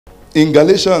In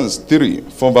Galatians 3,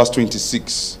 from verse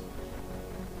 26.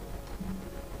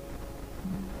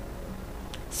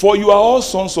 For you are all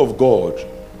sons of God,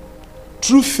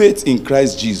 through faith in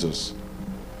Christ Jesus.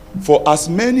 For as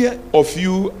many of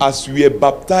you as were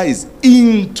baptized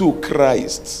into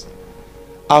Christ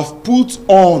have put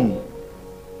on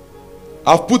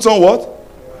what?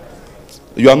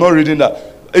 You are not reading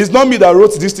that. It's not me that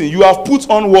wrote this thing. You have put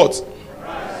on what?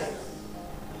 Christ.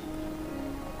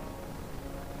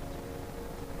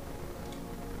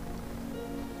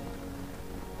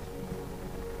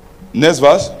 Next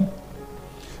verse.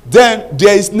 Then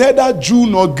there is neither Jew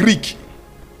nor Greek.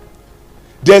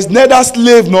 There is neither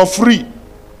slave nor free.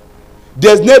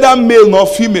 There is neither male nor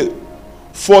female.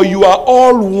 For you are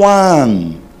all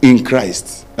one in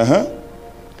Christ.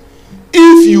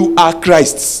 If you are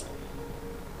Christ's.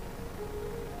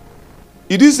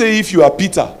 It didn't say if you are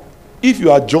Peter, if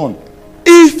you are John,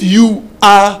 if you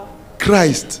are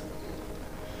Christ,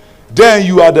 then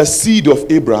you are the seed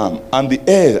of Abraham and the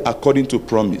heir according to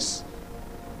promise.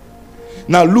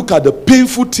 Now look at the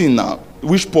painful thing now,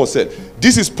 which Paul said.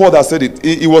 This is Paul that said it.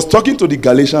 He was talking to the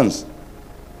Galatians.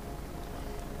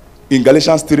 In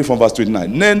Galatians 3 from verse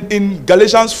 29. Then in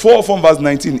Galatians 4 from verse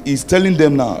 19, he's telling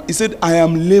them now. He said, I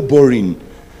am laboring.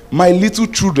 My little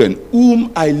children,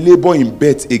 whom I labor in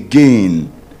birth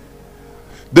again.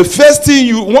 The first thing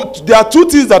you want, there are two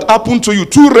things that happen to you,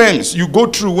 two realms you go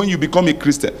through when you become a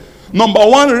Christian. Number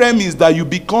one realm is that you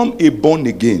become a born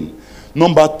again.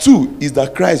 Number two is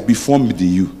that Christ be formed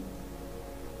in you.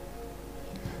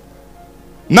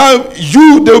 Now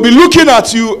they'll be looking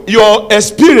at you, your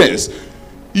experience,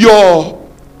 your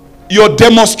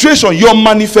demonstration, your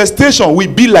manifestation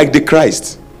will be like the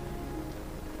Christ.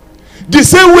 The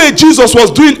same way Jesus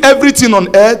was doing everything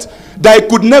on earth, that he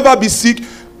could never be sick.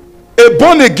 A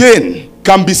born again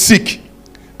can be sick.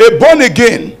 A born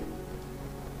again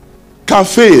can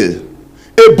fail.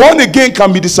 A born again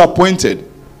can be disappointed.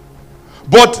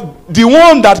 But the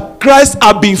one that Christ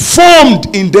has been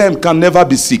formed in them can never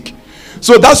be sick.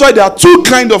 So that's why there are two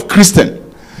kinds of Christians.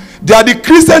 There are the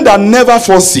Christians that never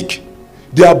fall sick.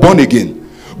 They are born again.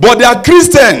 But there are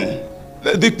Christians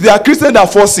that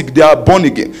fall sick. They are born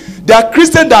again. There are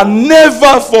Christians that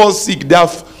never fall sick. They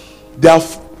have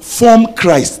formed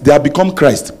Christ. They have become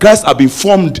Christ. Christ has been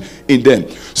formed in them.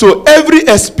 So every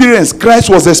experience Christ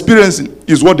was experiencing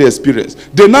is what they experienced.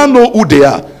 They now know who they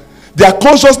are. Their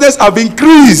consciousness have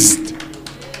increased.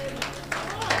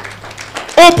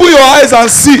 Open your eyes and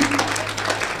see.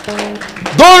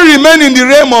 Don't remain in the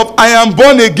realm of I am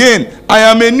born again. I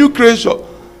am a new creation.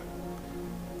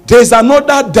 There is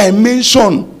another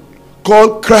dimension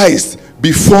called Christ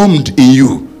be formed in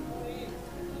you.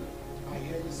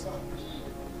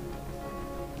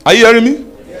 Are you hearing me?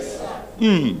 Yes,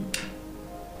 sir.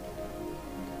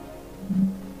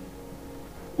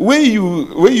 When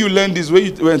you learn this,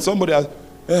 when somebody asks,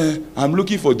 I'm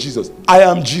looking for Jesus. I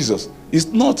am Jesus. It's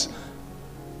not,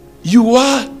 you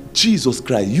are Jesus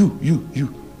Christ.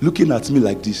 You looking at me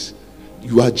like this.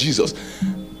 You are Jesus.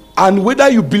 And whether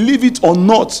you believe it or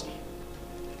not,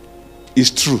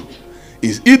 it's true.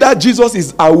 It's either Jesus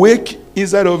is awake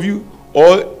inside of you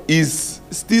or is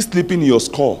still sleeping in your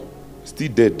skull.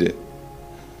 Still dead there.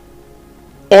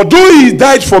 Although he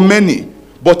died for many,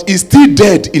 but he's still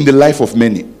dead in the life of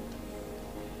many.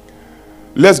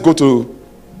 Let's go to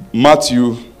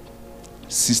Matthew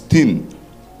 16.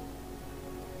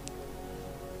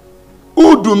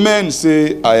 Who do men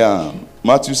say I am?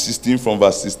 Matthew 16 from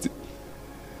verse 16.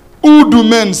 Who do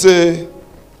men say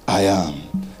I am?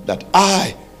 That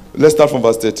I. Let's start from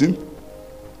verse 13.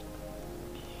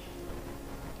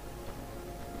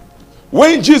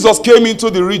 When Jesus came into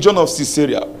the region of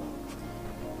Caesarea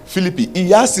Philippi,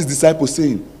 he asked his disciples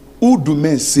saying, who do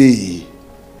men say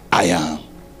I am?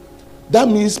 That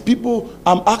means people,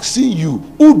 I'm asking you,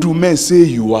 who do men say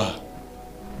you are?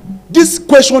 This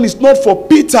question is not for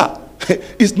Peter.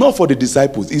 It's not for the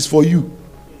disciples. It's for you.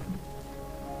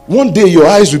 One day your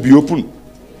eyes will be open.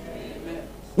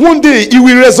 One day it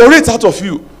will resurrect out of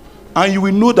you. And you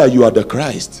will know that you are the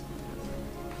Christ.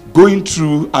 Going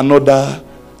through another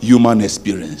human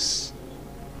experience.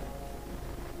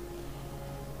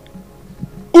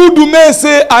 Who do men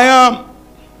say I am?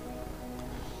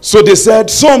 So they said,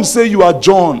 some say you are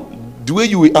John. The way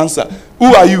you will answer,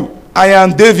 who are you? I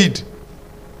am David.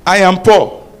 I am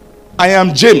Paul. I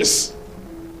am James.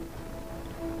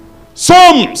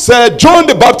 Some said John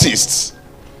the Baptist.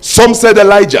 Some said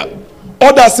Elijah.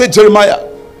 Others said Jeremiah.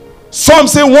 Some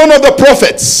say one of the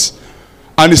prophets.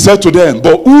 And he said to them,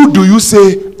 but who do you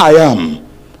say I am?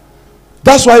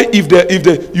 That's why if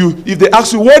they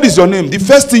ask you what is your name, the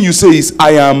first thing you say is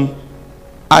I am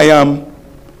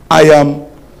I am.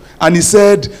 And he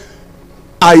said,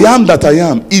 I am that I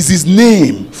am is his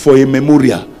name for a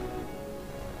memorial.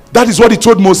 That is what he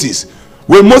told Moses.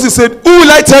 When Moses said, who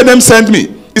will I tell them sent me?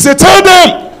 He said, tell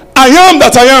them, I am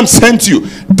that I am sent you.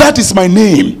 That is my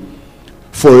name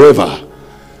forever.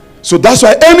 So that's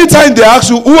why anytime they ask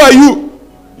you, who are you?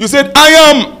 You said, I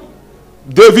am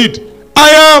David. I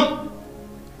am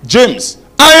James.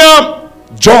 I am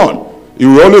John. He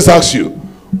will always ask you,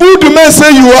 who do men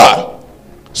say you are?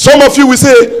 Some of you will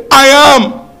say, I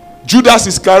am Judas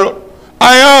Iscariot.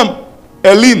 I am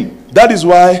Eileen. That is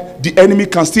why the enemy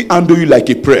can still handle you like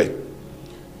a prey.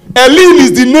 Eileen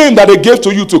is the name that they gave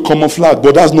to you to camouflage,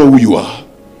 but that's not who you are.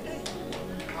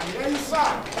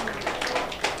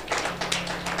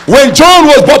 When John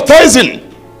was baptizing,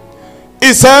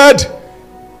 he said,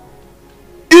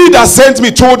 he that sent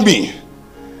me told me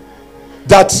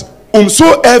that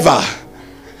whomsoever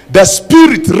the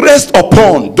Spirit rests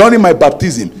upon during my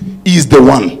baptism is the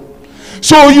one.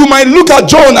 So you might look at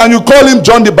John and you call him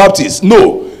John the Baptist.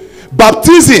 No.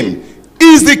 Baptism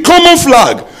is the common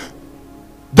flag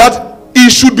that he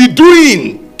should be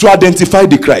doing to identify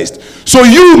the Christ. So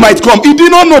you might come. He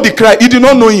did not know the Christ. He did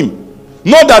not know him.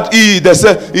 Not that he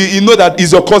know that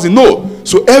he's your cousin. No.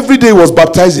 So every day he was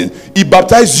baptizing. He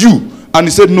baptized you. And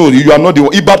he said, no, you are not the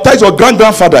one. He baptized your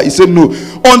grandfather. He said, no.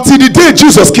 Until the day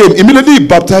Jesus came, immediately he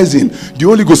baptized him. The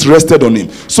Holy Ghost rested on him.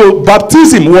 So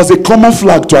baptism was a common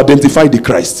flag to identify the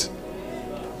Christ.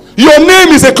 Your name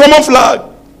is a common flag.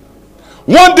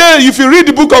 One day, if you read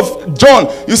the book of John,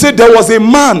 you say there was a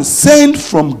man sent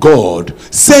from God.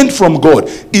 Sent from God.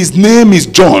 His name is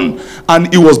John.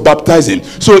 And he was baptizing.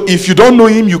 So if you don't know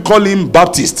him, you call him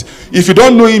Baptist. If you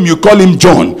don't know him, you call him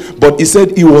John. But he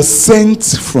said he was sent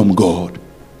from God.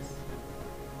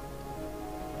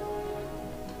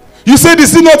 You said,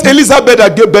 is it not Elizabeth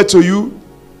that gave birth to you?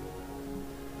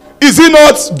 Is it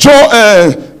not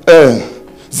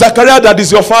Zachariah that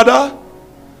is your father?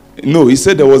 No, he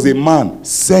said there was a man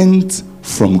sent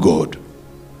from God.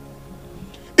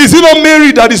 Is it not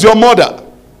Mary that is your mother?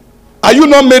 Are you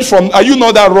not made from, are you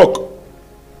not that rock?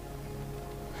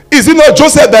 Is it not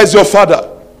Joseph that is your father?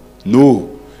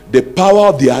 No. The power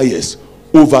of the highest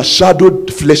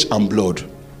overshadowed flesh and blood.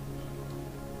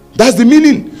 That's the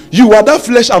meaning. You are that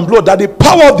flesh and blood, that the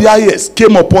power of the highest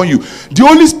came upon you. The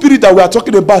Holy Spirit that we are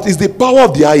talking about is the power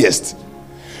of the highest.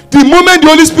 The moment the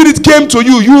Holy Spirit came to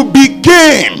you, you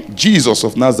became Jesus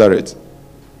of Nazareth.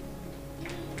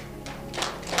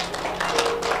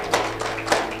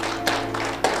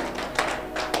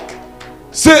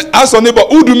 Say, ask your neighbor,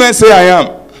 who do men say I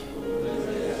am?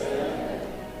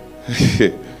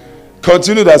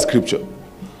 Continue that scripture.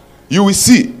 You will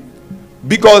see.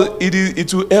 Because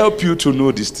it will help you to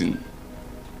know this thing.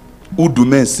 Who do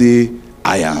men say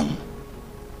I am?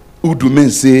 Who do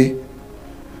men say?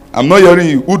 I'm not hearing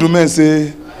you. Who do men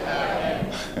say? I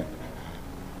am.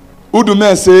 Who do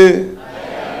men say? I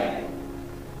am.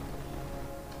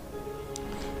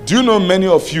 Do you know many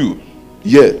of you,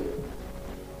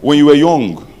 when you were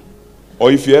young,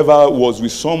 or if you ever was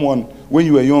with someone when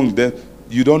you were young, then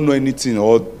you don't know anything,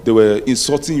 or they were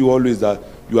insulting you always that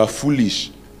you are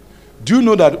foolish. Do you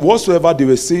know that whatsoever they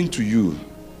were saying to you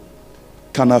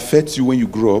can affect you when you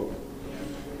grow up?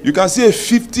 You can see a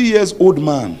 50-year-old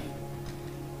man.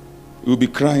 He will be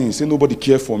crying, say, nobody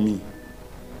cares for me.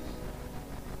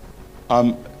 Are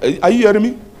you hearing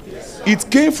me? Yes, it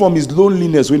came from his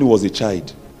loneliness when he was a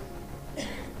child.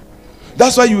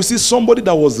 That's why you see somebody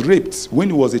that was raped when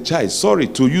he was a child. Sorry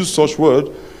to use such word,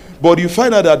 but you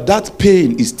find out that that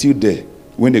pain is still there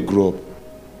when they grow up.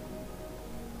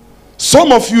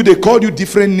 Some of you, they called you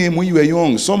different names when you were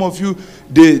young. Some of you,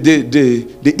 they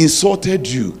insulted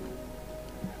you.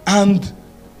 And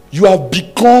you have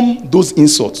become those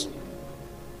insults.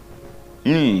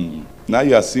 Now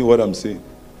you are seeing what I'm saying.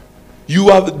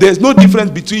 There's no difference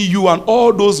between you and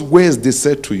all those words they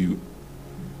said to you.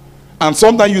 And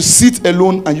sometimes you sit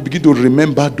alone and you begin to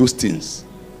remember those things.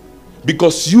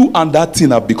 Because you and that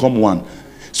thing have become one.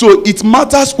 So it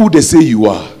matters who they say you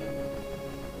are.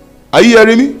 Are you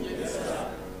hearing me? Yes,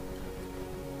 sir.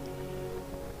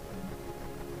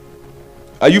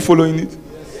 Are you following it?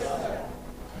 Yes, sir.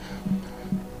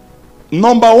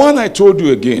 Number one, I told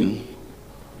you again.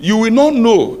 You will not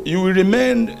know. You will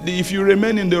remain, if you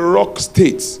remain in the rock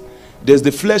state. There's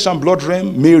the flesh and blood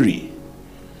realm, Mary.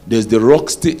 There's the rock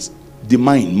state, the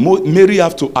mind. Mary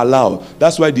have to allow.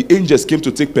 That's why the angels came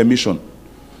to take permission.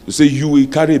 To say, you will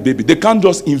carry a baby. They can't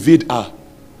just invade her.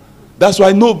 That's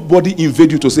why nobody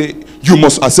invade you to say, you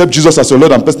must accept Jesus as your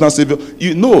Lord and personal Savior.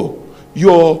 You know,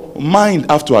 your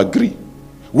mind have to agree.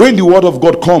 When the word of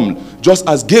God comes, just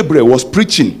as Gabriel was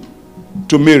preaching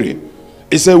to Mary,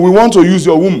 He said, we want to use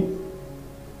your womb.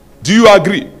 Do you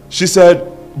agree? She said,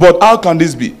 but how can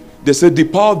this be? They said, the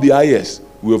power of the highest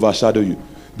will overshadow you.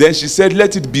 Then she said,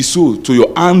 let it be so to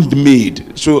your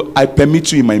handmaid. So I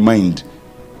permit you in my mind.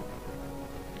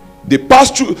 They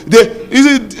pass through.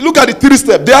 Look at the 3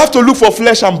 steps. They have to look for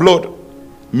flesh and blood.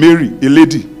 Mary, a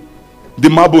lady. The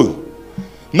marble.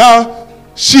 Now,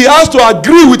 she has to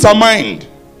agree with her mind.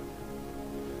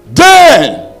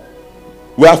 Then,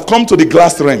 we have come to the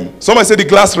glass realm. Somebody say the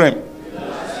glass realm.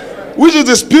 Which is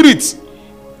the spirit.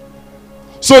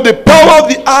 So the power of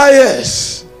the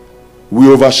highest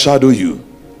will overshadow you.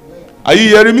 Are you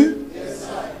hearing me? Yes,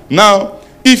 sir. Now,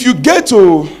 if you get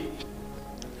to,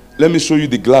 let me show you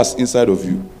the glass inside of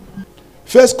you.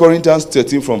 1 Corinthians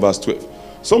 13 from verse 12.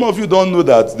 Some of you don't know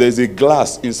that there's a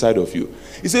glass inside of you.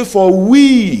 He said,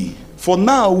 for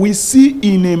now we see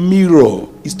in a mirror.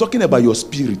 He's talking about your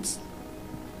spirit.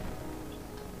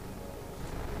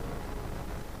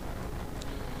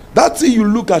 That thing you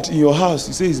look at in your house,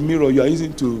 you say it's mirror, you are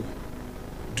using to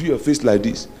do your face like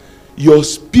this. Your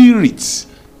spirit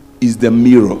is the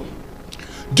mirror.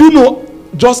 Do you know,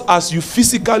 just as you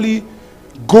physically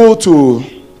go to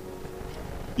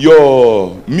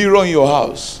your mirror in your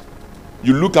house,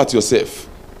 you look at yourself,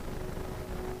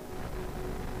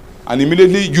 and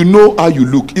immediately you know how you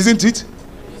look, isn't it?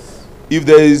 Yes. If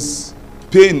there is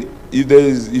pain,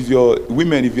 if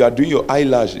you are doing your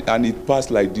eyelash and it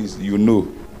passed like this, you know,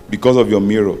 because of your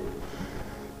mirror.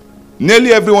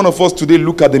 Nearly every one of us today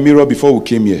look at the mirror before we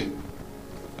came here.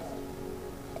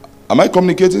 Am I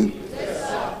communicating? Yes,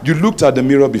 sir. You looked at the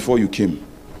mirror before you came.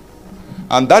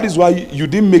 And that is why you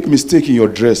didn't make mistake in your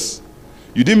dress.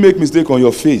 You didn't make mistake on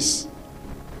your face.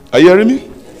 Are you hearing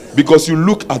me? Because you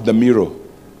look at the mirror.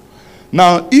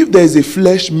 Now, if there is a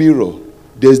flesh mirror,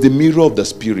 there is the mirror of the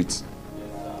spirit.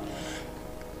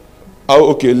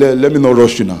 Oh, okay, let me not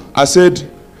rush you now. I said,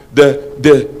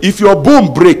 if your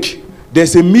bone break,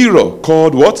 there's a mirror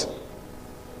called what?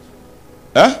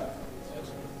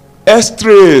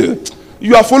 X-ray.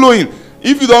 You are following.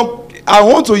 If you don't, I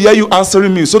want to hear you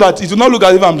answering me so that it will not look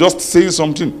as if I'm just saying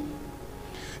something.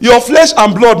 Your flesh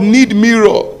and blood need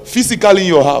mirror physically in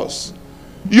your house.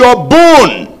 Your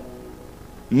bone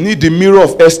need the mirror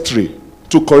of X-ray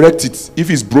to correct it if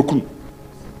it's broken.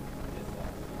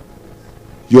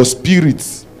 Your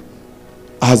spirit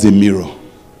has a mirror.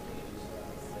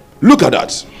 Look at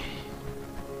that.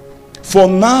 For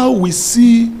now we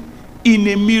see in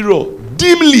a mirror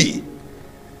dimly.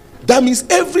 That means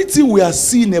everything we are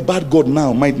seeing about God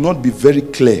now might not be very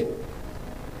clear.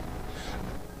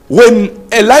 When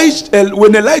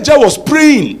Elijah was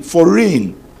praying for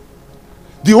rain,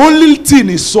 the only thing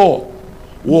he saw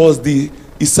was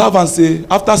his servant say,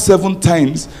 after 7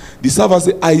 times, the servant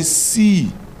said, I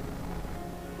see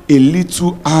a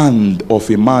little hand of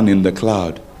a man in the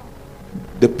cloud.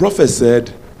 The prophet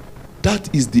said,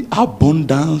 that is the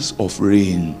abundance of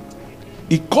rain.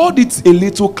 He called it a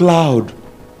little cloud.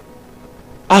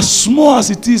 As small as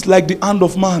it is, like the hand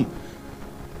of man.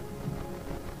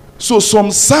 So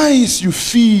some signs you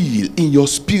feel in your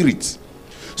spirit.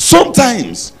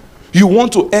 Sometimes you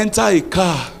want to enter a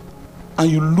car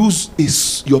and you lose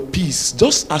your peace,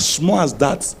 just as small as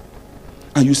that.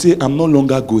 And you say, I'm no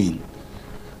longer going.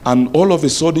 And all of a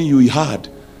sudden you heard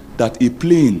that a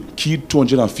plane killed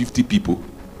 250 people.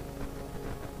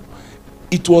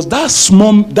 It was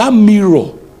that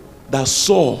mirror that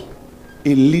saw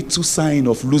a little sign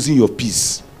of losing your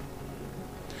peace.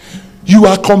 You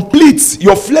are complete.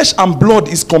 Your flesh and blood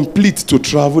is complete to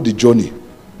travel the journey.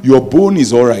 Your bone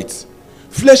is all right.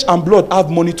 Flesh and blood have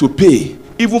money to pay,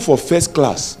 even for first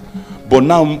class. But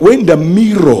now, when the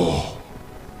mirror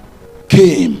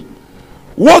came,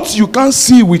 what you can't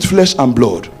see with flesh and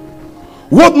blood,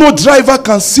 what no driver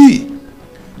can see,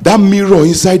 that mirror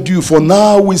inside you, for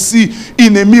now we see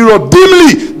in a mirror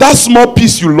dimly that small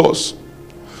piece you lost.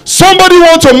 Somebody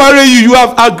wants to marry you. You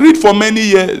have agreed for many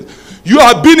years. You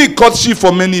have been in courtship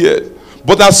for many years.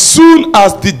 But as soon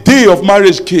as the day of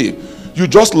marriage came, you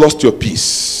just lost your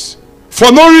peace.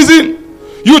 For no reason.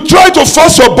 You try to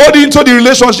force your body into the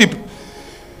relationship.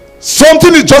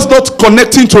 Something is just not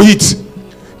connecting to it.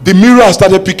 The mirror has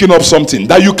started picking up something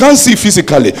that you can't see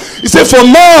physically. He said, for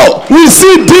now, we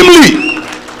see dimly.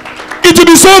 It will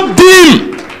be so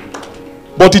dim,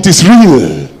 but it is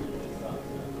real.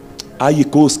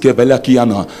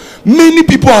 Many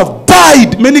people have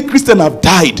died. Many Christians have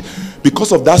died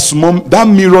because of that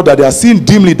mirror that they are seeing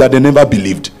dimly that they never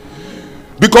believed.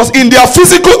 Because in their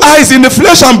physical eyes, in the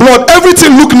flesh and blood,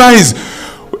 everything look nice.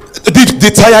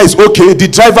 The tire is okay, the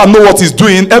driver know what he's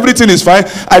doing, everything is fine.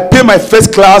 I pay my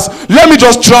first class, let me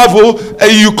just travel.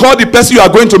 You call the person you are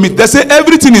going to meet, they say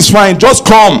everything is fine, just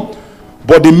come.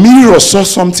 But the mirror saw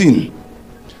something,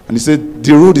 and he said,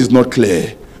 the road is not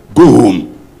clear, go home.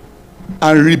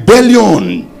 And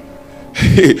rebellion.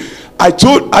 Are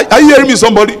you hearing me,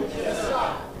 somebody? Yes,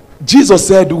 sir. Jesus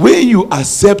said, when you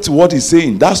accept what he's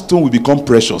saying, that stone will become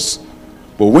precious.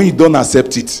 But when you don't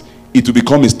accept it, it will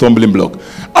become a stumbling block.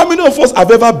 How many of us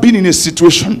have ever been in a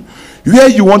situation where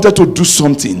you wanted to do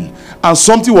something and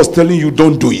something was telling you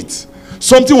don't do it?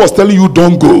 Something was telling you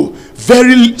don't go.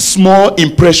 Very small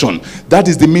impression. That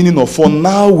is the meaning of for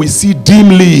now we see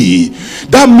dimly.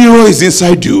 That mirror is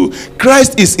inside you.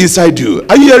 Christ is inside you.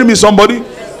 Are you hearing me, somebody?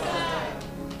 Yes,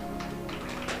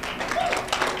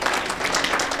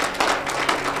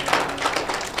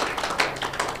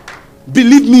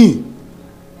 Believe me.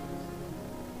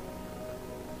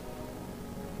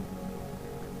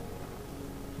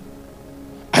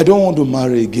 I don't want to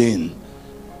marry again.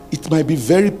 It might be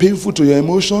very painful to your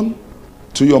emotion,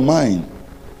 to your mind.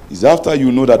 It's after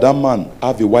you know that that man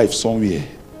have a wife somewhere,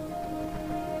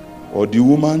 or the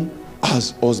woman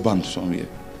has husband somewhere.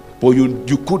 But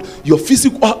your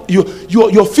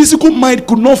physical mind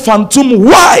could not fathom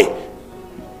why.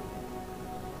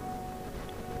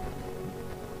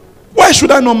 Why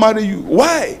should I not marry you?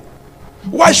 Why?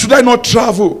 Why should I not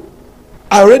travel?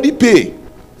 I already pay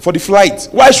for the flight.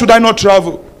 Why should I not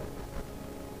travel?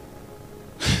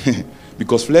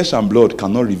 Because flesh and blood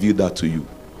cannot reveal that to you.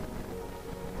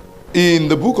 In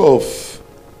the book of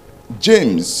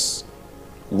James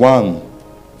 1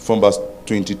 from verse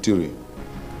 23.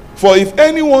 For if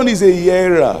anyone is a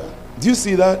hearer, do you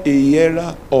see that? A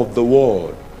hearer of the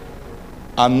word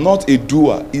and not a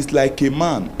doer is like a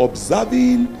man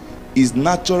observing his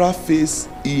natural face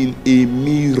in a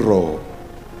mirror.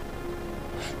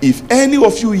 If any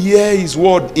of you hear his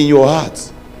word in your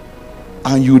heart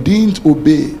and you didn't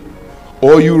obey,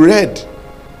 or you read,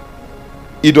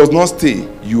 it does not stay,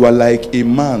 you are like a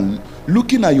man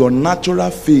looking at your natural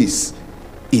face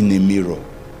in a mirror.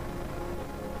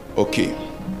 Okay.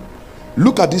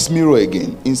 Look at this mirror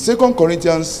again. In 2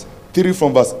 Corinthians 3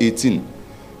 from verse 18.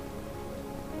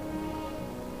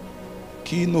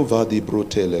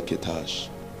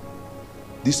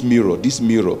 This mirror.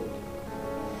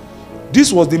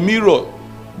 This was the mirror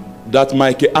that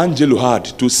Michelangelo had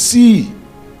to see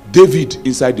David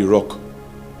inside the rock.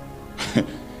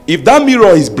 If that mirror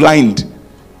is blind,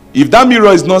 if that mirror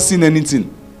is not seeing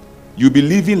anything, you'll be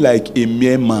living like a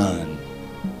mere man.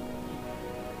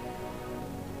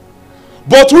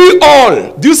 But we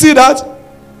all, do you see that?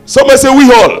 Somebody say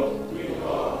we all. We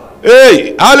all.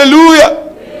 Hey, hallelujah.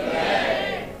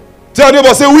 Amen. Tell your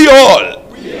neighbor, say we all.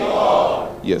 We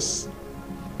all. Yes.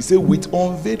 He said, with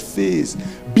unveiled face,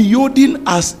 beholding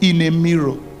as in a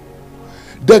mirror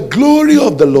the glory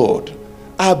of the Lord,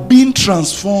 are being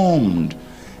transformed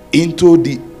into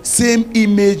the same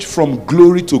image from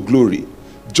glory to glory,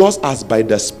 just as by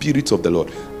the Spirit of the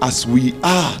Lord. As we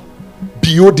are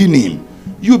beholding him,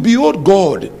 you behold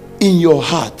God in your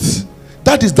heart.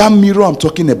 That is that mirror I'm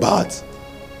talking about.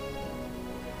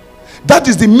 That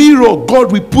is the mirror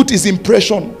God will put his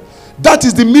impression. That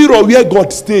is the mirror where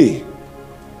God stays.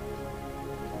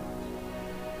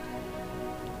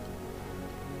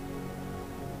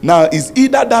 Now, it's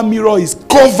either that mirror is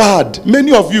covered.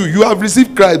 Many of you have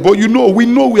received Christ, but we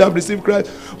know we have received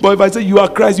Christ. But if I say you are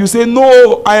Christ, you say,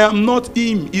 no, I am not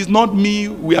him. It's not me.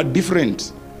 We are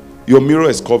different. Your mirror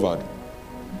is covered.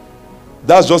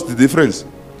 That's just the difference.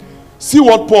 See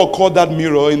what Paul called that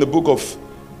mirror in the book of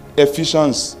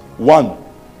Ephesians 1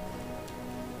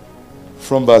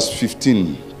 from verse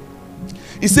 15.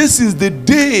 He says, since the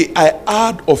day I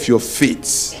heard of your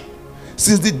faith,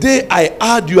 since the day I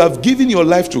heard you have given your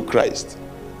life to Christ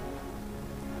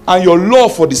and your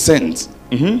love for the saints,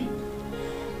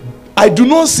 I do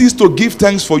not cease to give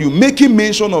thanks for you, making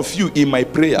mention of you in my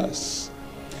prayers,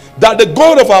 that the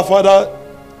God of our Father,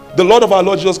 the Lord of our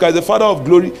Lord Jesus Christ, the Father of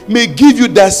glory, may give you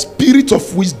the spirit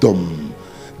of wisdom.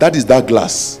 That is that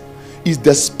glass. Is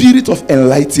the spirit of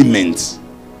enlightenment.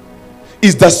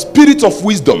 Is the spirit of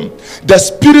wisdom, the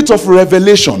spirit of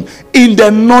revelation in the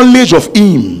knowledge of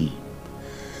him.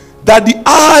 That the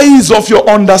eyes of your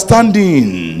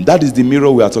understanding, that is the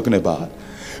mirror we are talking about,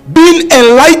 being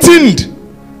enlightened.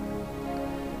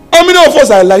 How many of us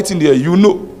are enlightened here? You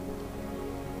know.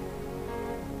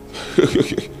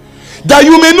 That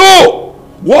you may know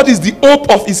what is the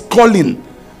hope of his calling.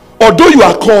 Although you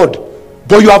are called,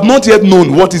 but you have not yet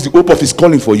known what is the hope of his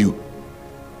calling for you.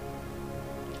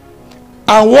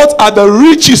 And what are the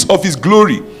riches of his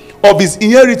glory, of his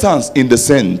inheritance in the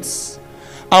saints,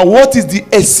 And what is the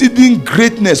exceeding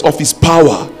greatness of his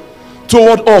power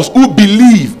toward us who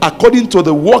believe according to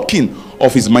the working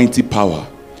of his mighty power.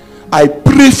 I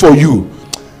pray for you.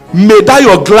 May that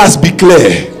your glass be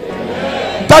clear.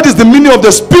 Amen. That is the meaning of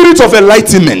the spirit of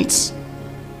enlightenment.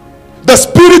 The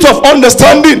spirit of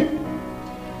understanding.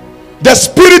 The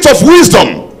spirit of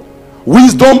wisdom.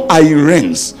 Wisdom are in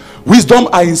ranks. Wisdom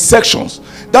are in sections.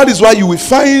 That is why you will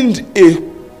find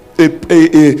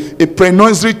a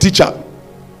pre-nursery teacher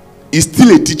is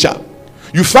still a teacher.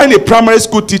 You find a primary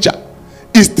school teacher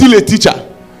is still a teacher.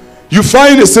 You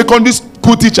find a secondary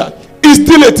school teacher is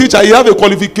still a teacher. You have a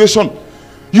qualification.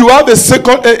 You have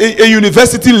a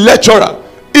university lecturer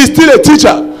is still a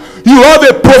teacher. You have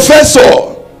a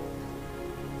professor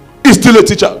is still a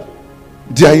teacher.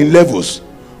 They are in levels.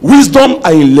 Wisdom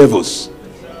are in levels.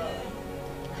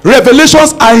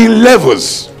 Revelations are in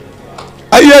levels.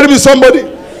 Are you hearing me, somebody?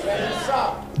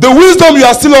 The wisdom you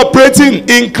are still operating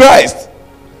in Christ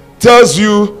tells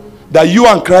you that you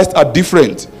and Christ are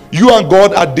different. You and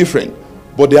God are different.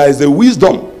 But there is a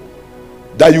wisdom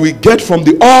that you will get from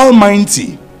the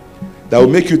Almighty that will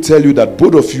make you tell you that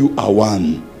both of you are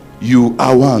one. You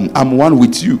are one. I'm one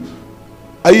with you.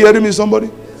 Are you hearing me,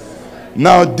 somebody?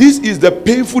 Now, this is the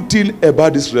painful thing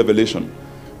about this revelation.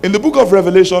 In the book of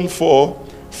Revelation 4,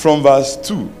 from verse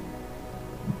 2.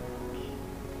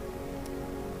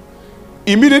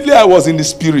 Immediately I was in the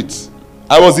spirit.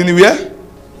 I was in where?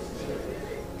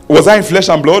 Was I in flesh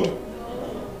and blood?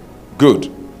 Good.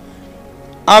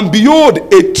 And behold,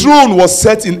 a throne was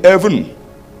set in heaven.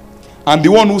 And the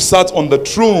one who sat on the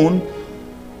throne,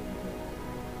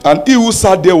 and he who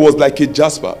sat there was like a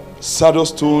jasper, sardine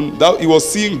stone. That he was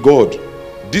seeing God.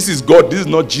 This is God. This is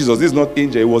not Jesus. This is not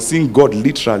angel. He was seeing God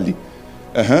literally.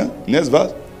 Next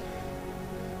verse.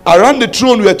 Around the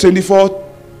throne were 24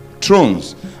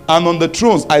 thrones. And on the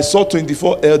thrones I saw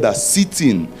 24 elders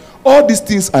sitting. All these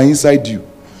things are inside you,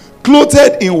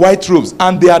 clothed in white robes,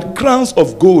 and they had crowns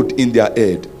of gold in their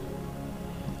head.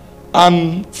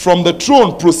 And from the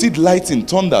throne proceed lightning,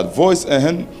 thunder, voice,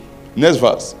 and next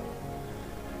verse.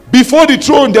 Before the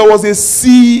throne there was a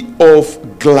sea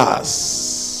of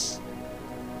glass.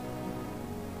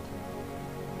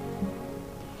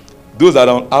 Those that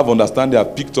don't have understanding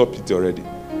have picked up it already.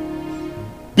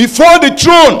 Before the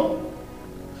throne,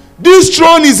 this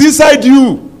throne is inside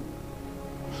you.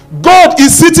 God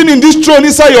is sitting in this throne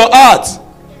inside your heart.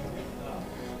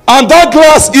 And that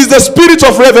glass is the spirit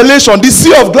of revelation. The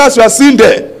sea of glass you are seeing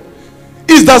there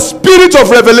is the spirit of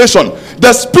revelation,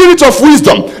 the spirit of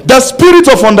wisdom, the spirit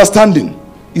of understanding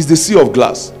is the sea of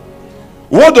glass.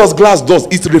 What does glass do?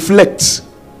 It reflects.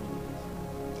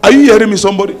 Are you hearing me,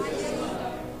 somebody?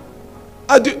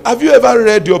 Have you ever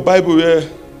read your Bible where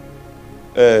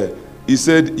he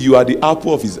said you are the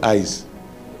apple of his eyes?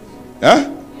 Huh?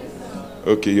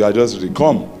 Okay, you are just ready.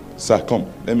 Come, sir, come.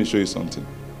 Let me show you something.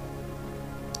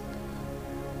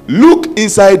 Look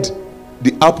inside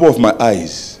the apple of my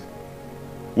eyes.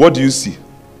 What do you see?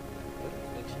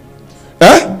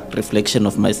 Reflection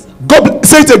of myself. God,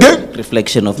 say it again.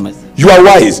 Reflection of myself. You are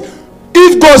wise.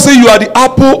 If God says you are the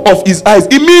apple of his eyes,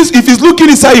 it means if he's looking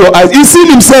inside your eyes, he's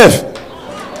seeing himself.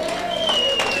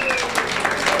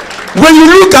 When you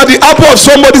look at the apple of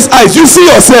somebody's eyes, you see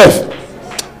yourself.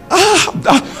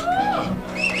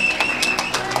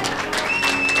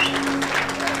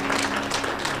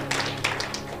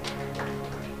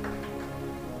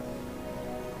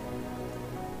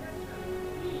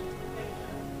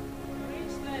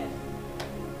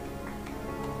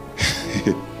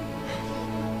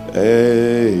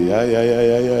 Hey,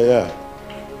 yeah.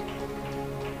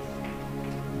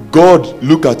 God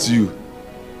look at you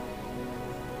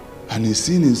and he's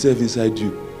seeing himself inside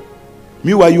you.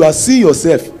 Meanwhile, you are seeing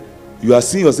yourself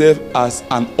as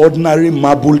an ordinary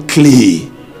marble clay.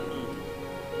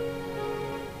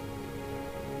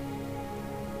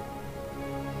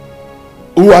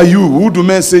 Who are you? Who do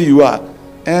men say you are?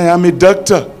 I am a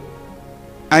doctor.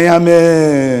 I am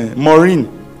a Maureen.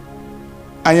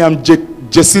 I am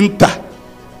Jacinta.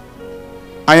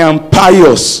 I am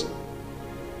pious.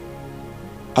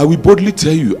 I will boldly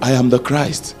tell you, I am the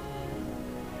Christ.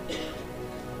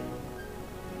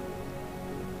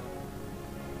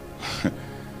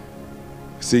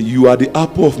 Say, you are the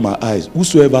apple of my eyes.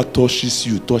 Whosoever touches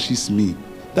you, touches me.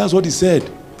 That's what he said.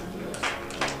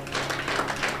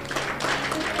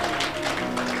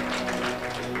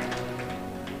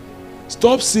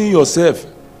 Stop seeing yourself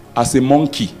as a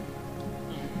monkey.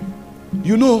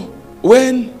 You know,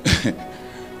 when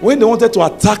they wanted to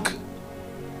attack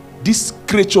this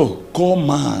creature called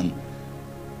man,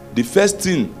 the first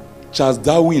thing Charles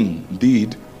Darwin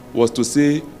did was to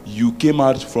say, you came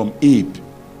out from ape.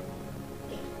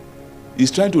 He's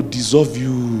trying to dissolve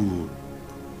you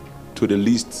to the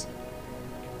least.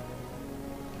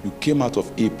 You came out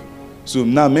of ape. So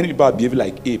now many people are behaving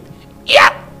like ape.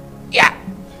 Yeah, yeah,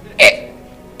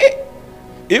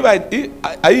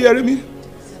 are you hearing me?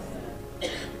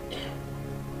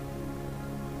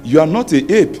 You are not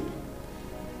an ape.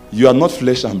 You are not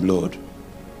flesh and blood.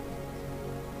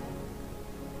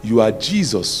 You are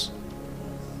Jesus.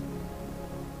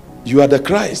 You are the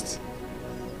Christ.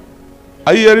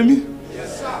 Are you hearing me?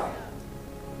 Yes, sir.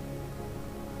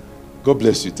 God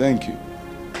bless you. Thank you.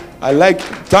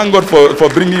 Thank God for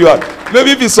bringing you out.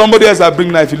 Maybe if it's somebody else that bring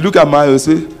knife, you look at mine and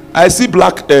say, I see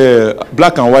black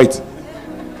and white.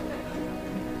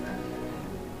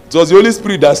 It was the Holy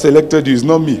Spirit that selected you, it's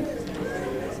not me.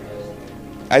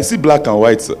 I see black and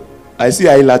white, sir. I see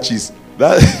eyelashes.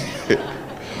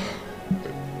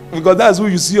 Because that's who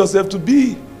you see yourself to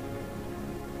be.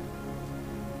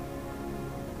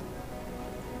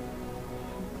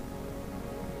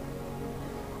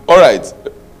 All right.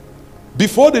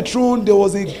 Before the throne, there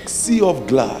was a sea of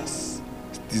glass.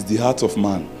 It is the heart of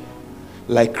man,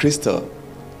 like crystal.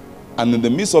 And in the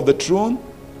midst of the throne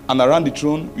and around the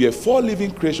throne, we have 4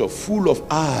 living creatures full of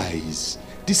eyes.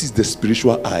 This is the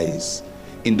spiritual eyes,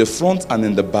 in the front and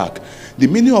in the back. The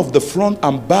meaning of the front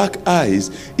and back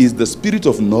eyes is the spirit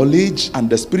of knowledge and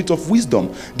the spirit of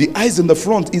wisdom. The eyes in the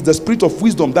front is the spirit of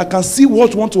wisdom that can see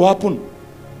what wants to happen.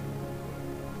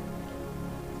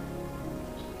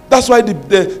 That's why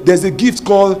there's a gift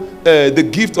called the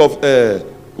gift of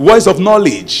voice of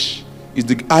knowledge. It's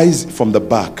the eyes from the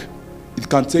back. It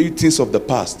can tell you things of the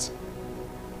past.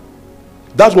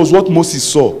 That was what Moses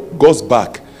saw, God's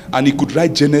back. And he could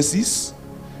write Genesis.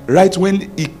 Right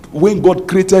when God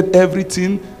created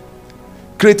everything,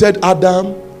 created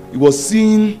Adam, he was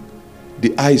seeing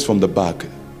the eyes from the back.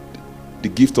 The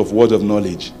gift of word of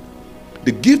knowledge.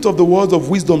 The gift of the word of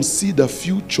wisdom see the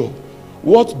future.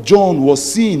 What John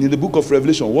was seeing in the book of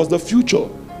Revelation was the future.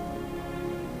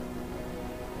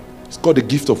 It's called the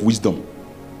gift of wisdom.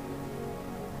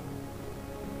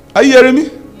 Are you hearing me?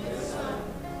 Yes, sir.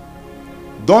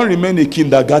 Don't remain a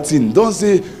kindergarten. Don't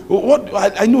say, oh, what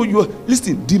I know you are.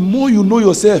 Listen, the more you know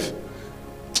yourself,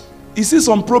 you see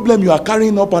some problem you are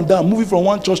carrying up and down, moving from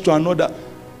one church to another,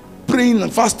 praying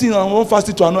and fasting and one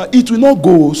fasting to another. It will not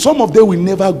go. Some of them will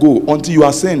never go until you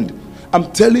ascend. I'm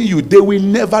telling you, they will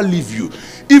never leave you.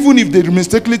 Even if they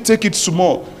mistakenly take it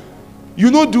small.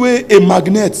 You know the way a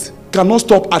magnet cannot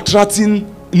stop attracting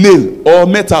nail or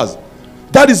metals.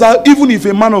 That is how, even if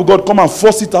a man of God come and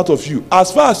force it out of you,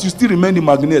 as far as you still remain the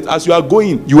magnet, as you are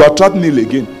going, you attract nail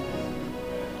again.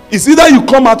 It's either you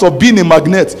come out of being a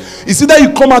magnet, it's either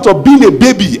you come out of being a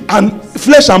baby and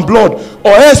flesh and blood,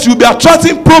 or else you'll be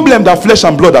attracting problem that flesh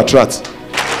and blood attract.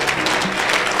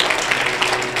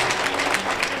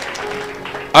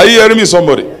 Are you hearing me,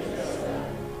 somebody?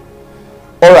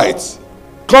 All right.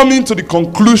 Coming to the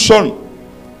conclusion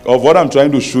of what I'm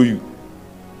trying to show you.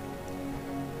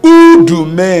 Who do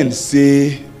men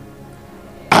say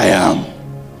I am?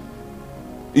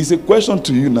 It's a question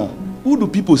to you now. Who do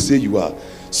people say you are?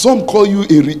 Some call you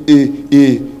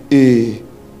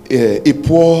a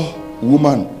poor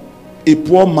woman, a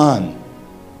poor man.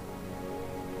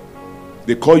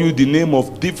 They call you the name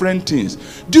of different things.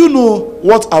 Do you know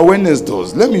what awareness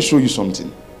does? Let me show you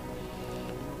something.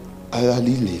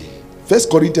 1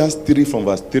 Corinthians 3 from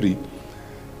verse 3.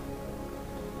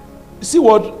 See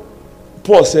what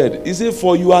Paul said. He said,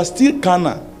 for you are still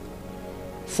carnal.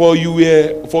 For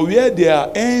where there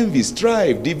are envy,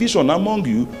 strife, division among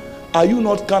you, are you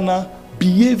not carnal,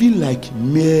 behaving like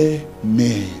mere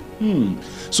men?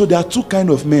 So there are 2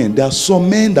 kinds of men. There are some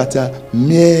men that are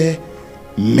mere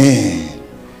men,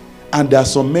 and there are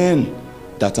some men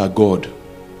that are God.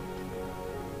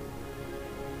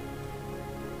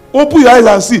 Open your eyes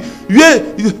and see.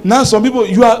 Now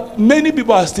many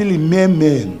people are still in mere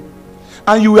men,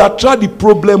 and you will attract the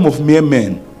problem of mere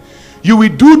men. You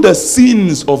will do the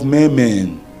sins of mere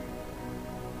men.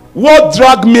 What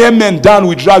drag mere men down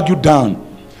will drag you down.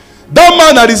 That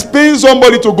man that is paying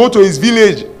somebody to go to his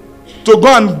village to go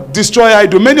and destroy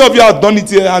idol. Many of you have done it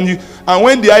here, and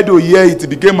when the idol hear it,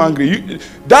 became angry.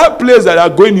 That place that are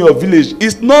going in your village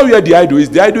is not where the idol is.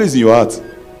 The idol is in your heart.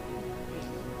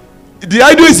 The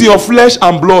idol is in your flesh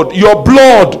and blood. Your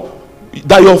blood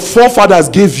that your forefathers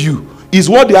gave you is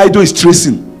what the idol is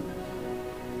tracing.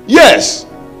 Yes.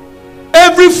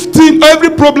 Everything, every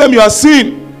problem you are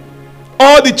seeing,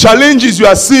 all the challenges you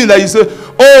are seeing, that you say,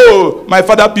 oh, my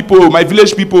father people, my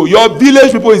village people, your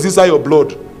village people is inside your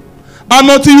blood. And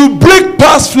until you break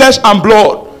past flesh and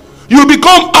blood, you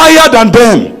become higher than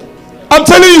them. I'm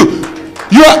telling you,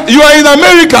 you are in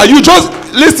America. You just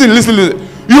listen.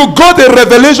 You got a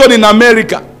revelation in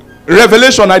America.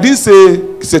 Revelation, I didn't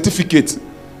say certificate.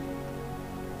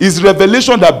 It's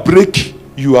revelation that break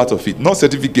you out of it, not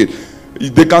certificate.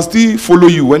 They can still follow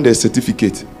you when there's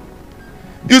certificate.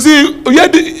 You see,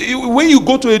 when you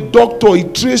go to a doctor, he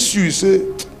traces you, you say,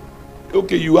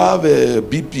 okay, you have a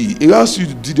BP. He asks you,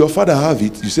 did your father have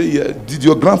it? You say, yeah. Did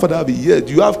your grandfather have it? Yes.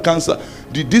 Do you have cancer?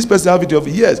 Did this person have it?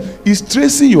 Yes. He's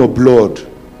tracing your blood.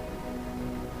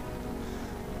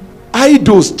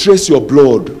 Idols trace your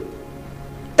blood.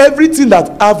 Everything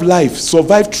that have life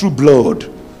survive through blood.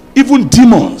 Even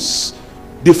demons,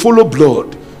 they follow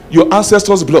blood. Your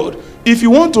ancestors' blood. If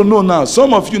you want to know now,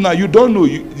 some of you now, you don't know.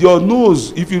 Your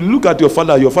nose, if you look at your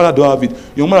father don't have it.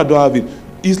 Your mother don't have it.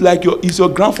 It's like it's your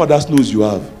grandfather's nose you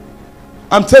have.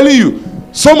 I'm telling you,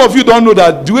 some of you don't know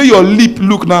that the way your lip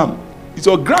look now, it's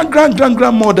your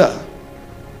grandmother.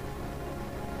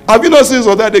 Have you not seen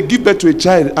so that they give birth to a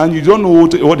child and you don't know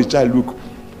what the child look?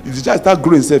 If the child start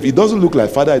growing himself, it doesn't look like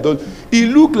father. It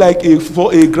look like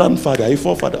a grandfather, a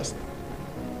forefathers.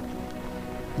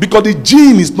 Because the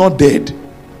gene is not dead.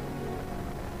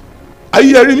 Are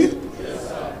you hearing me? Yes,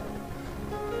 sir.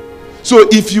 So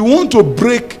if you want to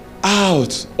break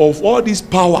out of all these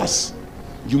powers,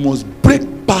 you must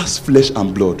break past flesh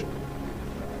and blood.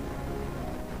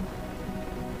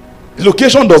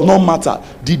 Location does not matter.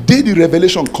 The day the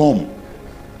revelation come,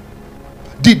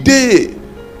 the day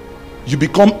you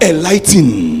become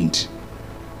enlightened,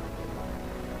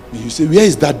 you say, where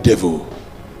is that devil?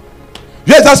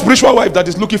 Where is that spiritual wife that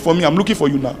is looking for me? I'm looking for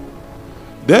you now.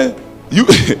 Then you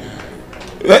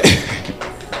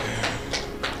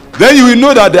then you will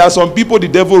know that there are some people the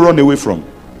devil run away from.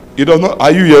 He does not.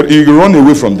 Are you here? He will run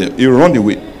away from them. He will run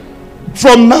away.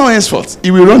 From now henceforth, he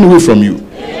will run away from you.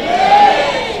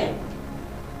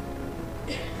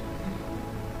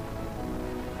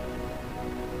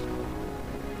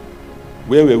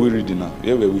 Where were we reading now?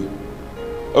 Where were we?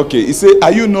 Okay, he said,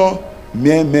 are you not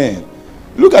mere men?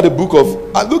 Look at the book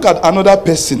of, look at another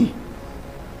person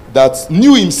that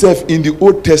knew himself in the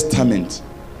Old Testament.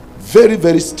 Very,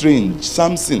 very strange.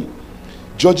 Samson.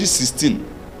 Judges 16.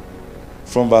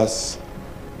 From verse.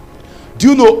 Do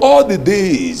you know all the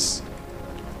days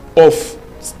of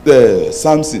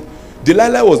Samson?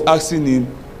 Delilah was asking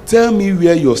him, tell me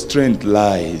where your strength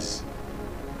lies.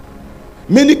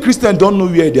 Many Christians don't know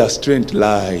where their strength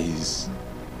lies.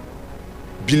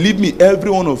 Believe me, every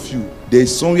one of you, there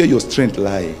is somewhere your strength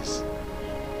lies.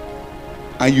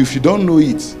 And if you don't know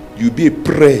it, you'll be a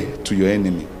prey to your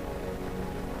enemy.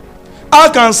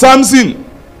 How can Samson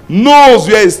knows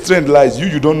where his strength lies?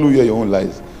 You don't know where your own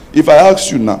lies. If I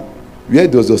ask you now, where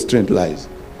does your strength lies?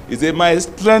 He said, my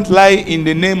strength lies in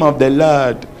the name of the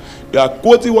Lord. You are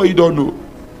quoting what you don't know.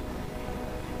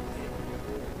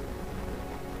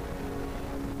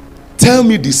 Tell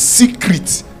me the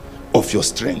secret of your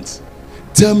strength.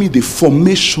 Tell me the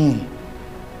formation.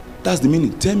 That's the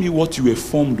meaning. Tell me what you were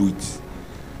formed with.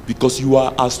 Because you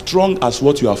are as strong as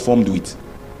what you are formed with.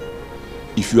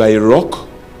 If you are a rock,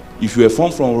 if you are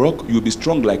formed from rock, you will be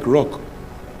strong like rock.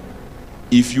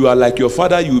 If you are like your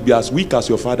father, you will be as weak as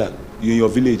your father in your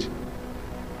village.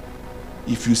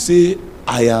 If you say,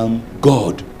 I am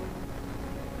God,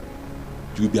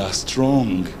 you will be as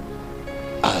strong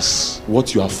as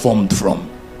what you are formed from.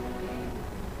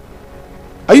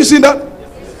 Are you seeing that?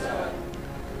 Yes,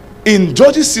 in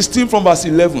Judges 16 from verse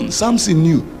 11, Samson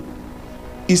knew.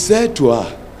 He said to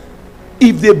her,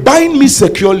 if they bind me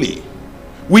securely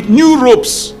with new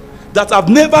ropes that have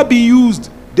never been used,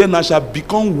 then I shall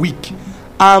become weak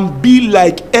and be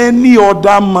like any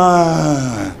other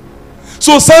man.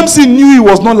 So Samson knew he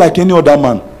was not like any other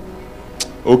man.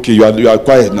 Okay, you are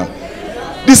quiet now.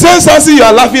 The same Samson you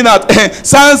are laughing at,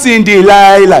 Samson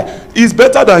Delilah, is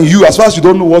better than you as far as you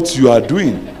don't know what you are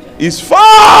doing. It's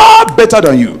far better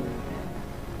than you.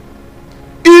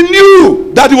 He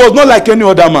knew that he was not like any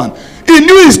other man. He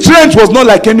knew his strength was not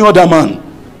like any other man.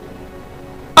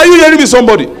 Are you hearing me,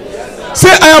 somebody? Yes, say,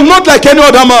 I am not like any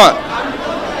other man. I'm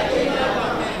not like any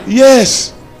other man.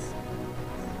 Yes.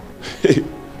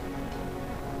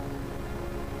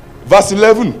 Verse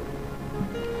 11.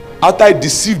 After I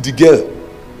deceived the girl,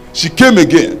 she came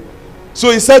again.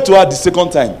 So he said to her the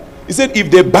second time, he said,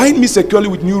 if they bind me securely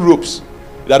with new ropes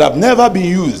that have never been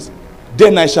used,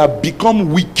 then I shall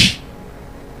become weak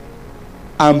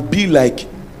and be like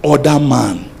other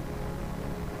man.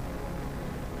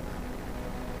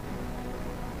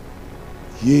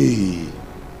 Yay.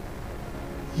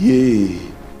 Yay.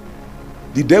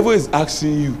 The devil is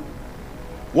asking you,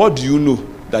 what do you know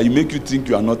that you make you think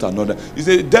you are not another? You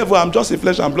say, devil, I'm just a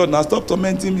flesh and blood. Now stop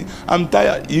tormenting me. I'm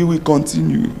tired. He will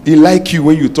continue. He like you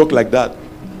when you talk like that.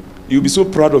 He'll be so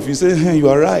proud of you. Say, hey, you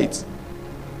are right.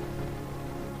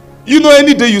 You know,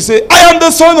 any day you say, I am the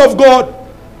Son of God,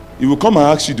 he will come and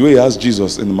ask you the way he asked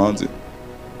Jesus in the mountain.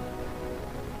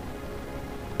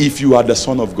 If you are the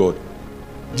Son of God.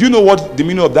 Do you know what the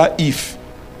meaning of that if?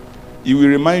 He will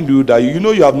remind you that you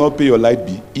know you have not paid your light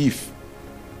bill. If.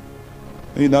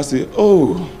 And you now say,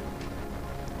 oh.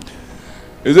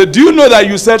 He said, do you know that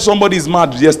you said somebody is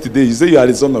mad yesterday? You say you are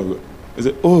the Son of God. He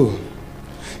said, oh.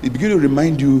 He begin to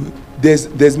remind you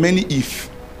there's many if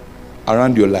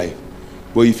around your life.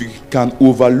 But if you can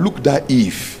overlook that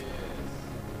if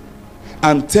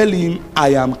and tell him,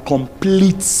 I am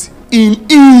complete in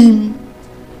him,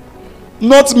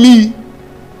 not me.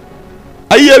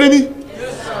 Are you hearing me?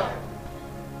 Yes, sir.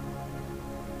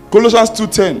 Colossians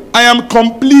 2:10. I am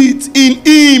complete in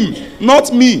him,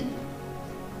 not me.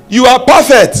 You are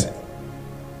perfect.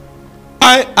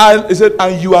 He said,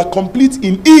 and you are complete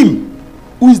in him,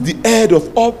 who is the head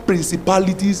of all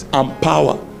principalities and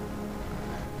power.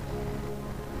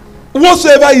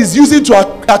 Whatsoever is using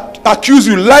to accuse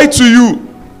you, lie to you,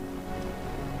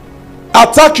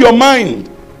 attack your mind,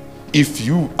 if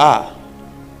you are,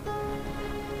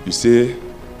 you say,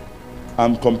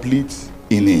 I'm complete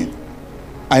in him.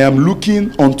 I am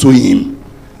looking unto him.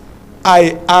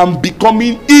 I am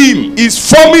becoming him. He's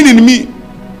forming in me.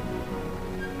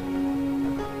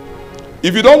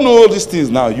 If you don't know all these things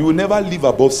now, you will never live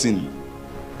above sin.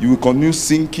 You will continue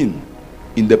sinking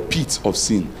in the pit of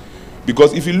sin.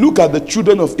 Because if you look at the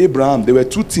children of Abraham, there were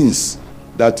two things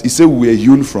that he said we were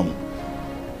hewn from.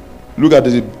 Look at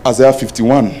Isaiah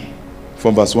 51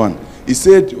 from verse 1. He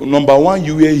said, number one,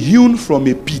 you were hewn from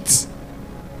a pit.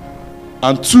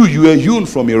 And two, you were hewn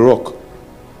from a rock.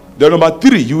 Then number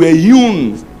three, you were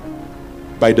hewn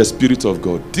by the Spirit of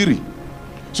God. 3.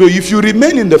 So if you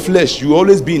remain in the flesh, you will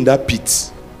always be in that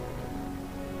pit.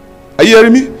 Are you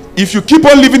hearing me? If you keep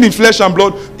on living in flesh and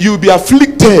blood, you will be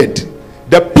afflicted.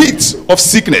 The pit of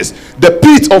sickness, the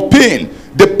pit of pain,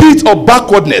 the pit of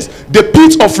backwardness, the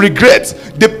pit of regret,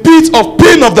 the pit of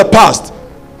pain of the past,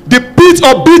 the pit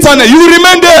of bitterness. You will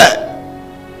remain there.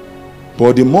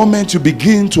 But the moment you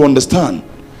begin to understand,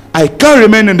 I can't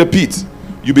remain in the pit,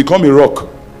 you become a rock.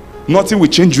 Nothing will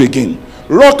change you again.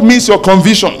 Rock means your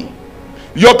conviction.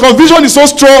 Your conviction is so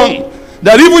strong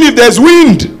that even if there's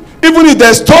wind, even if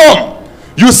there's storm,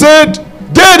 you said,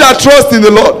 they that trust in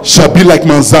the Lord shall be like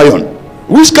Mount Zion,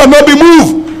 which cannot be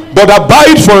moved, but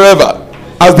abide forever.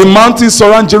 As the mountains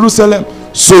surround Jerusalem,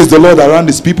 so is the Lord around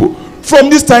his people, from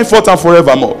this time forth and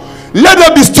forevermore. Let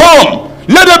there be storm,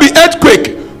 let there be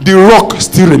earthquake, the rock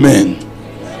still remain.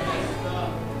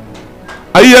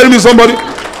 Are you hearing me, somebody?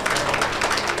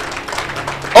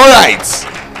 All right.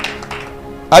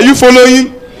 Are you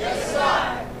following? Yes,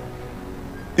 sir.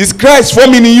 Is Christ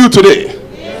forming in you today?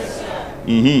 Yes,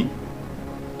 sir.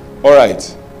 All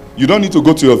right. You don't need to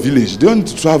go to your village. You don't need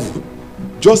to travel.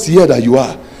 Just here that you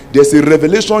are. There's a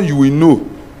revelation you will know.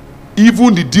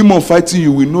 Even the demon fighting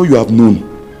you will know you have known.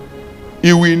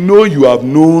 He will know you have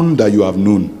known that you have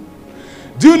known.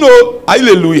 Do you know?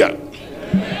 Hallelujah.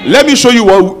 Let me show you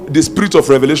what the spirit of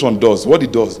revelation does. What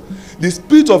it does. The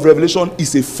spirit of revelation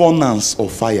is a furnace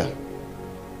of fire.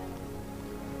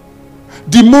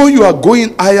 The more you are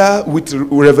going higher with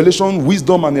revelation,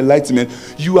 wisdom, and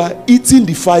enlightenment, you are eating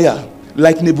the fire.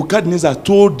 Like Nebuchadnezzar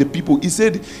told the people, he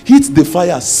said, hit the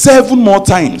fire 7 more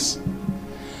times.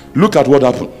 Look at what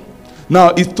happened.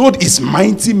 Now, he told his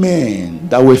mighty men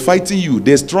that were fighting you,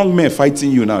 the strong men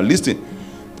fighting you now. Listen.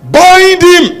 Bind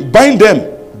him, bind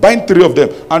them, bind 3 of them,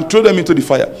 and throw them into the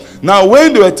fire. Now,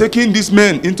 when they were taking these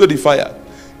men into the fire,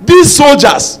 these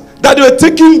soldiers that they were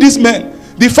taking these men,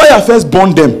 the fire first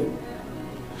burned them.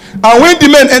 And when the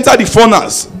men entered the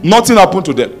furnace, nothing happened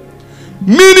to them.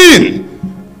 Meaning,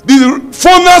 the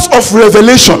furnace of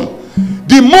revelation,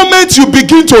 the moment you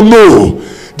begin to know,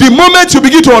 the moment you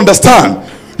begin to understand,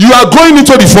 you are going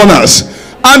into the furnace.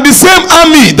 And the same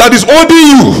army that is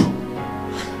holding you,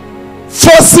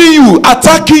 forcing you,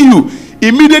 attacking you,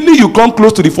 immediately you come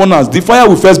close to the furnace, the fire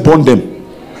will first burn them.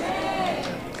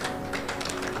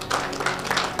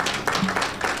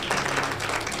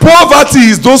 Poverty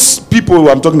is those people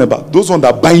I'm talking about, those ones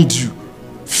that bind you.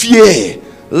 Fear,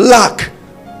 lack,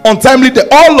 untimely death,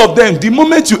 all of them, the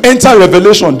moment you enter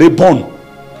revelation, they burn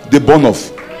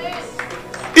off.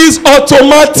 It's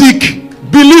automatic.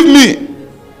 Believe me.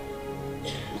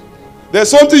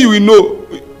 There's something you will know.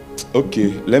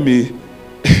 Okay,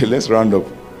 let's round up.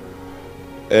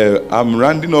 I'm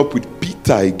rounding up with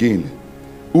Peter again.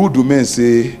 Who do men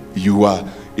say you are?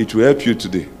 It will help you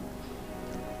today.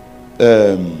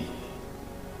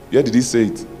 Where did he say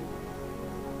it?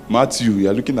 Matthew, you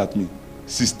are looking at me.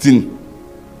 16.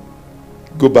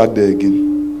 Go back there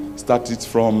again. Start it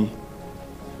from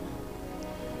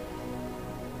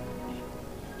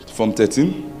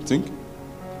 13, I think.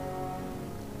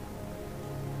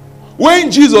 When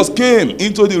Jesus came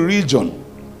into the region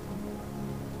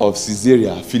of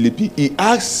Caesarea Philippi, he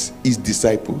asked his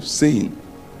disciples, saying,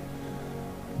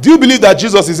 do you believe that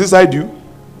Jesus is inside you?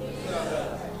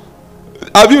 Yes.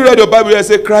 Have you read your Bible where it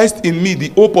says, Christ in me, the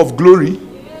hope of glory?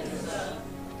 Yes.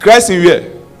 Christ in where?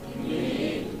 In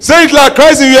me. Say it like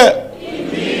Christ in where? In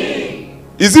me.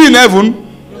 Is he in heaven?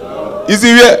 No. Is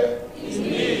he where? In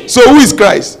me. So who is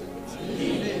Christ?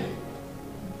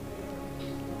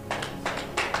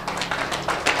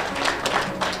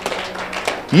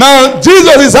 Now,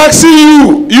 Jesus is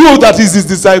asking you that is his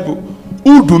disciple,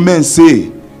 who do men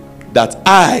say that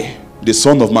I, the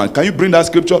Son of Man? Can you bring that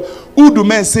scripture? Who do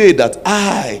men say that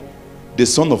I, the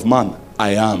Son of Man,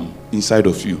 I am inside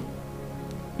of you?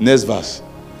 Next verse.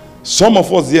 Some of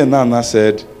us here now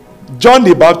said, John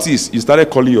the Baptist, you started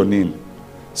calling your name.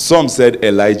 Some said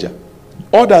Elijah.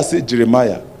 Others said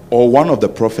Jeremiah or one of the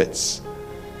prophets.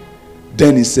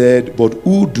 Then he said, but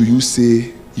who do you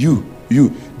say you?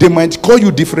 They might call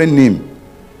you different name.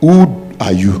 Who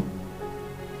are you?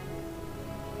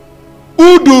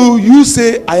 Who do you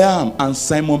say I am? And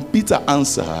Simon Peter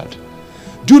answered.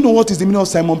 Do you know what is the meaning of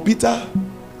Simon Peter?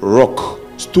 Rock,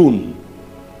 stone.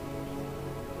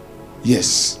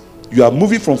 Yes. You are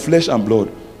moving from flesh and blood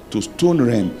to stone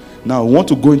realm. Now I want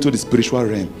to go into the spiritual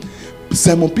realm.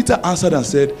 Simon Peter answered and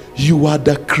said, you are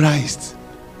the Christ,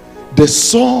 the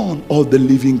Son of the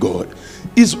living God.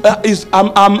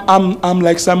 I'm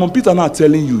like Simon Peter now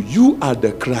telling you, you are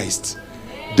the Christ,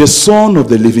 the Son of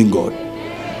the living God.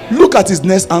 Look at his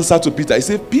next answer to Peter. He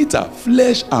said, Peter,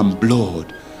 flesh and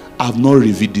blood have not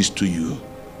revealed this to you,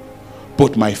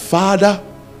 but my Father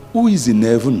who is in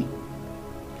heaven.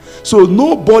 So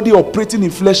nobody operating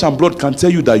in flesh and blood can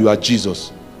tell you that you are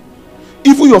Jesus.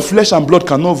 Even your flesh and blood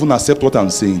cannot even accept what I'm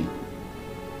saying,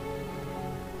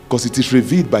 because it is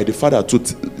revealed by the Father.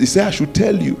 He said, I should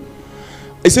tell you.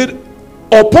 He said,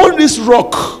 upon this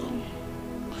rock,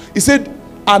 he said,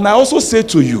 and I also say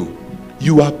to you,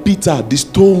 you are Peter, the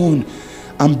stone.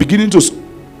 I'm beginning to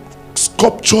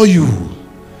sculpture you.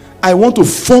 I want to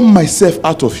form myself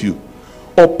out of you.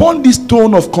 Upon this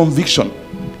stone of conviction,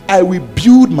 I will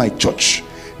build my church.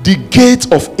 The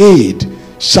gate of aid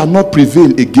shall not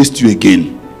prevail against you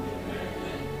again.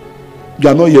 You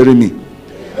are not hearing me?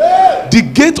 The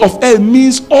gate of hell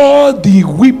means all the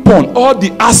weapon, all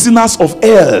the arsenals of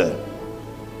hell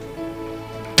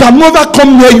can never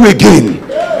come near you again.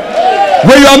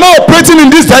 When you are now operating in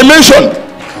this dimension,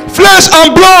 flesh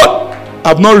and blood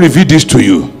have not revealed this to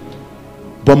you,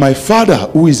 but my Father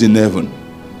who is in heaven,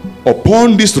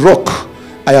 upon this rock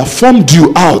I have formed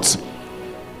you out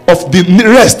of the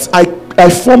rest. I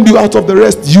formed you out of the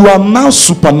rest. You are now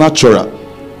supernatural.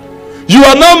 You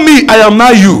are now me, I am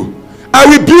now you. I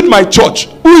will build my church.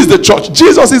 Who is the church?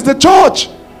 Jesus is the church.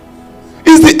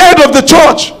 He's the head of the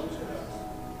church.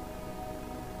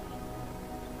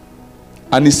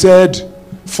 And he said,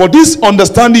 for this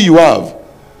understanding you have,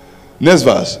 next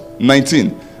verse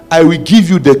 19, I will give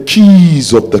you the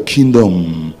keys of the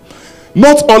kingdom.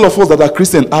 Not all of us that are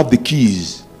Christian have the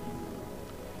keys.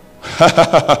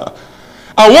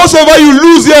 And whatsoever you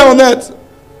lose here on earth,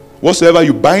 whatsoever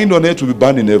you bind on earth will be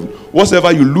bound in heaven.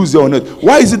 Whatsoever you lose here on earth.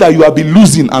 Why is it that you have been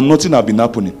losing and nothing has been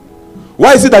happening?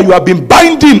 Why is it that you have been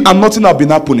binding and nothing has been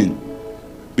happening?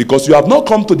 Because you have not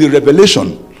come to the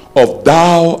revelation of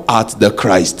thou art the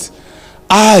Christ.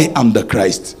 I am the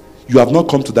Christ. You have not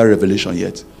come to that revelation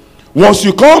yet. Once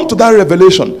you come to that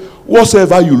revelation,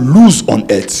 whatsoever you lose on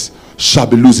earth shall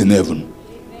be loosed in heaven.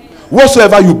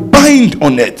 Whatsoever you bind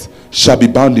on earth shall be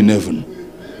bound in heaven.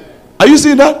 Are you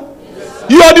seeing that?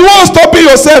 You are the one stopping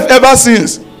yourself ever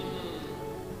since.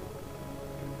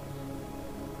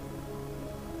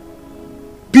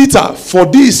 Peter, for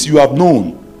this you have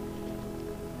known.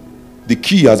 The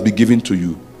key has been given to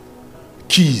you.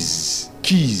 Keys.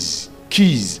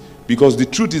 Because the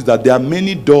truth is that there are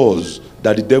many doors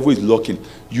that the devil is locking.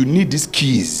 You need these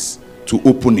keys to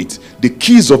open it. The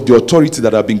keys of the authority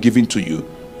that have been given to you.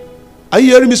 Are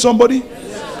you hearing me, somebody?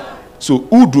 Yes. So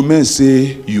who do men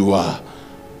say you are?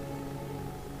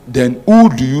 Then who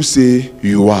do you say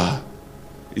you are?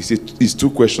 It's two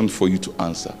questions for you to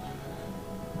answer.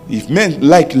 If men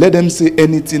like, let them say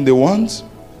anything they want.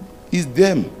 It's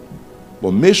them.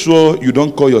 But make sure you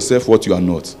don't call yourself what you are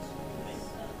not.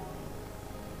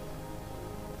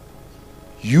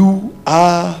 You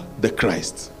are the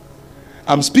Christ.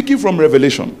 I'm speaking from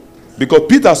Revelation, because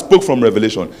Peter spoke from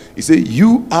Revelation. He said,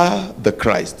 you are the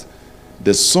Christ,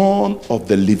 the Son of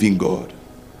the living God.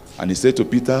 And he said to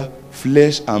Peter,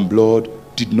 flesh and blood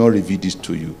did not reveal this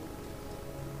to you,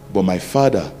 but my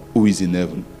Father who is in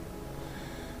heaven.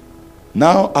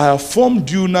 Now I have formed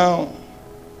you now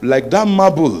like that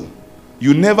marble.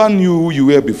 You never knew who you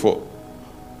were before.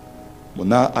 But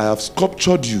now I have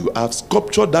sculptured you. I have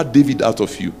sculptured that David out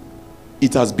of you.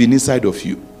 It has been inside of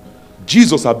you.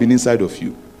 Jesus has been inside of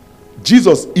you.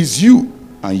 Jesus is you,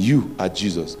 and you are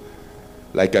Jesus.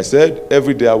 Like I said,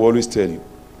 every day I will always tell you,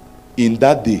 in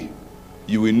that day,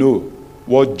 you will know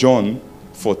what John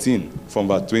 14 from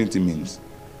verse 20 means.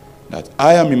 That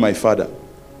I am in my Father,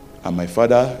 and my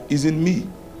Father is in me.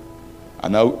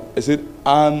 And I said,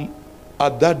 and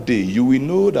at that day, you will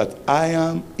know that I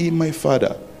am in my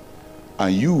Father,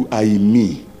 and you are in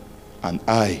me, and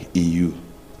I in you.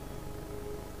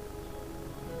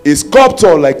 A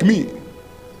sculptor like me,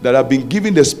 that have been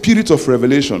given the spirit of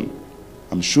revelation,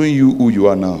 I'm showing you who you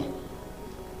are now.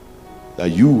 That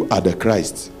you are the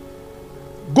Christ.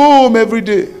 Go home every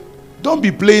day. Don't be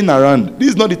playing around. This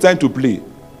is not the time to play.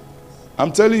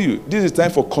 I'm telling you, this is time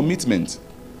for commitment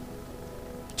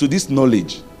to this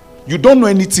knowledge. You don't know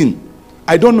anything.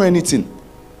 I don't know anything.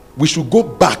 We should go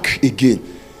back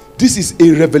again. This is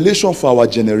a revelation for our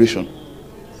generation.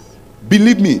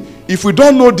 Believe me, if we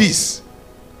don't know this,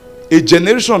 a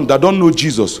generation that don't know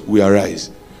Jesus will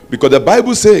arise. Because the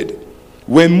Bible said,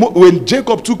 when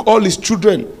Jacob took all his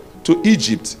children to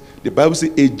Egypt, the Bible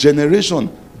said a generation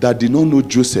that did not know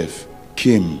Joseph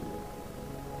came.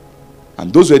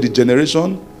 And those were the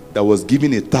generation that was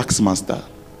given a tax master.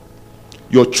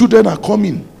 Your children are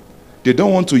coming. They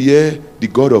don't want to hear the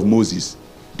God of Moses,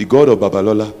 the God of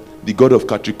Babalola, the God of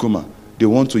Katrikuma. They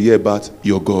want to hear about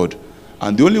your God.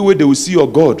 And the only way they will see your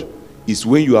God is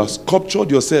when you have sculptured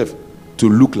yourself to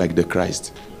look like the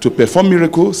Christ, to perform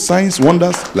miracles, signs,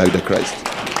 wonders like the Christ.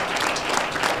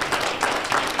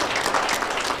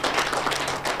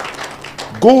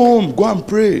 Go home, go and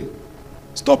pray.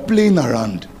 Stop playing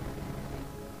around.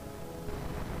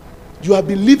 You have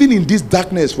been living in this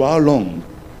darkness for how long?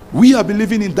 We have been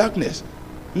living in darkness.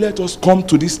 Let us come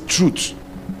to this truth.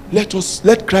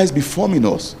 Let Christ be forming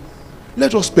us.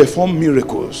 Let us perform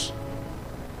miracles.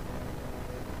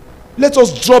 Let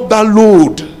us drop that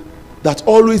load that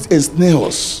always ensnares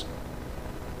us.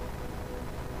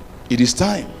 It is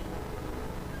time.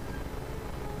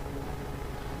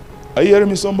 Are you hearing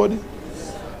me, somebody?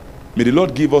 May the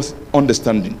Lord give us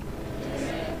understanding.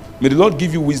 May the Lord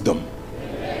give you wisdom.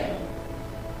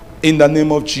 In the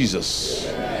name of Jesus.